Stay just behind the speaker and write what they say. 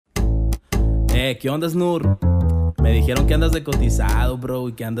¿Qué onda, Snur? Me dijeron que andas de cotizado, bro,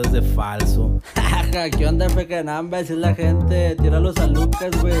 y que andas de falso. ¿Qué onda, Efege? Namba, es la gente, tíralos a Lucas,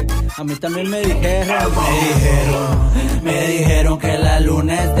 güey. A mí también me dijeron. Me dijeron que la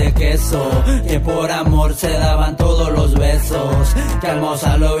luna es de queso, que por amor se daban todos los besos, que al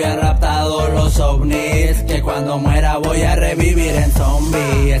moza lo habían raptado los ovnis, que cuando muera voy a revivir en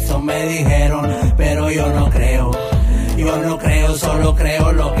zombie. Eso me dijeron, pero yo no creo. Yo no creo, solo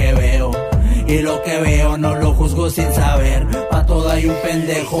creo lo que veo. Y lo que veo no lo juzgo sin saber. Pa' todo hay un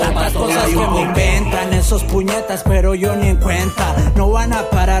pendejo, pa' todo hay un que me inventan esos puñetas, pero yo ni en cuenta. No van a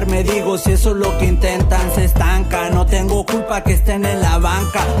parar, me digo, si eso es lo que intentan. Se estancan, no tengo culpa que estén en la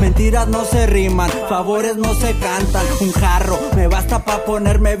banca. Mentiras no se riman, favores no se cantan. Un jarro, me basta pa'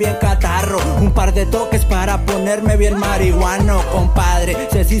 ponerme bien catarro. Un par de toques para ponerme bien marihuano, compadre.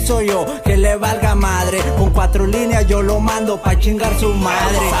 Si así soy yo, que le valga madre. Con 4 líneas yo lo mando pa' chingar su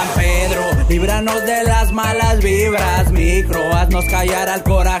madre. San Pedro, líbranos de las malas vibras. Micro, haznos callar al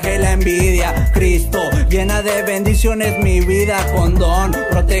coraje y la envidia. Cristo, llena de bendiciones mi vida con don.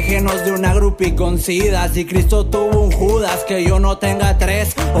 Protégenos de una grupi con sida. Si Cristo tuvo un Judas, que yo no tenga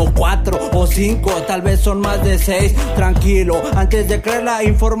 3 o 4 o 5, tal vez son más de 6. Tranquilo, antes de creerla,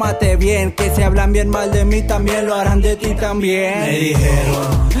 infórmate bien. Que si hablan bien mal de mí, también lo harán de ti también.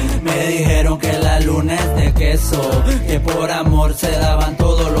 Me dijeron que la luna es de queso, que por amor se daban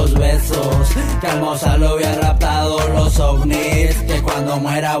todos los besos, que al moza lo había raptado los ovnis, que cuando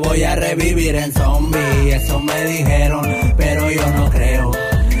muera voy a revivir en zombie. Eso me dijeron, pero yo no creo.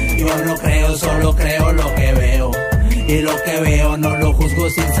 Yo no creo, solo creo lo que veo. Y lo que veo no lo juzgo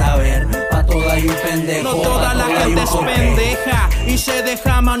sin saber. Pa' todo hay un pendejo. No toda la gente es pendeja y se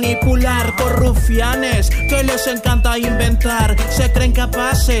deja manipular por rufianes que les encanta inventar. Se creen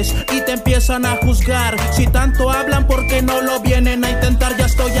capaces y te empiezan a juzgar. Si tanto hablan, ¿por qué no lo vienen a intentar? Ya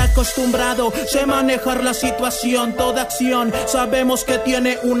estoy acostumbrado, sé manejar la situación. Toda acción sabemos que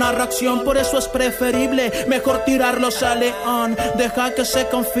tiene una reacción. Por eso es preferible mejor tirarlos a león. Deja que se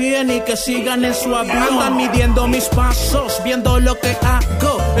confíen y que sigan en su avión. Andan midiendo mis pasos, viendo lo que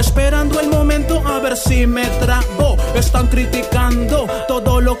hago, esperando el momento a ver si me trago. Están criticando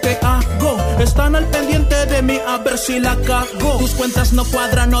todo lo que hago, están al pendiente de mí a ver si la cago. Tus cuentas no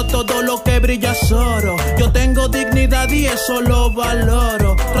cuadran, no todo lo que brilla es oro. Yo tengo dignidad y eso lo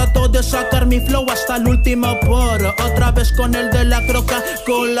valoro. Trato de sacar mi flow hasta el último poro. Otra vez con el de la croca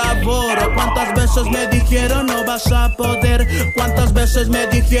colaboro. ¿Cuántas veces me dijeron no vas a poder? ¿Cuántas veces me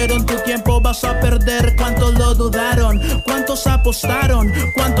dijeron tu tiempo vas a perder? ¿Cuántos lo dudaron? ¿Cuántos apostaron?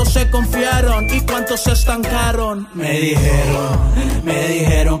 ¿Cuántos se confiaron? ¿Y cuántos se estancaron? Me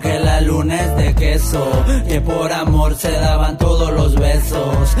dijeron que la luna es de queso, que por amor se daban todos los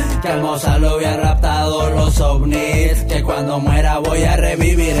besos, que al moza lo había raptado los ovnis, que cuando muera voy a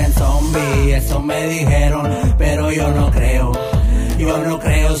revivir en zombie. Eso me dijeron, pero yo no creo. Yo no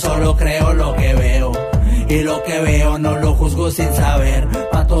creo, solo creo lo que veo. Y lo que veo no lo juzgo sin saber.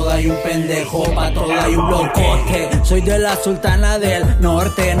 Pa' todo hay un pendejo, pa' todo hay un locote. Soy de la sultana del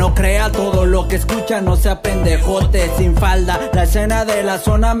norte. No crea todo lo que escucha, no sea pendejote. Sin falda, la escena de la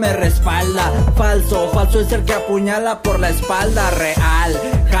zona me respalda. Falso, falso es el que apuñala por la espalda. Real,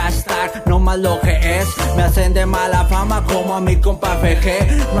 hashtag, no más lo que es. Me hacen de mala fama como a mi compa Efege.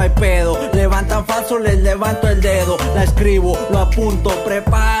 No hay pedo, levantan falso, les levanto el dedo. La escribo, lo apunto,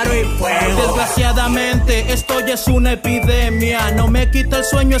 preparo y fuego. Desgraciadamente esto ya es una epidemia. No me quita el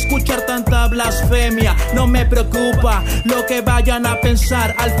sueño escuchar tanta blasfemia. No me preocupa lo que vayan a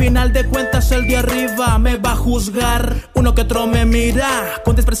pensar. Al final de cuentas el de arriba me va a juzgar. Uno que otro me mira,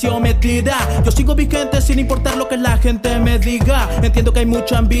 con desprecio me tira. Yo sigo vigente sin importar lo que la gente me diga. Entiendo que hay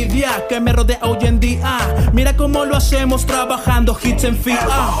mucha envidia que me rodea hoy en día. Mira cómo lo hacemos trabajando hits en FIA.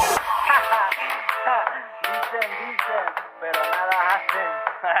 Dicen, pero nada hacen.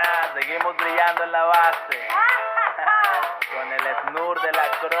 Seguimos brillando en la base. Con el Snur de la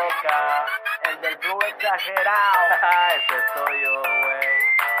Croca, el del flow exagerado. Ese soy yo, güey.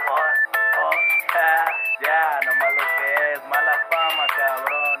 Ya, nomás lo que es, mala fama,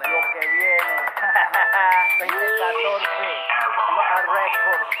 cabrón. Lo que viene. 2014, Nueva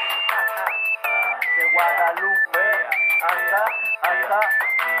Records. De Guadalupe hasta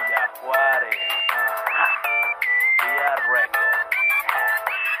Villa Juárez. Villa Records.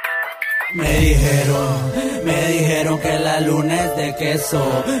 Me dijeron que la luna es de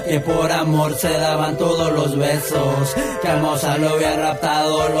queso, que por amor se daban todos los besos, que al moza lo había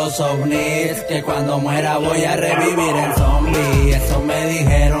raptado los ovnis, que cuando muera voy a revivir en zombie. Eso me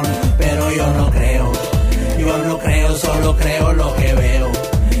dijeron, pero yo no creo. Yo no creo, solo creo lo que veo.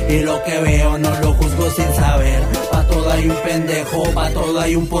 Y lo que veo no lo juzgo sin saber. Pa' todo hay un pendejo, pa' todo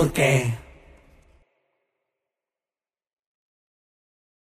hay un porqué.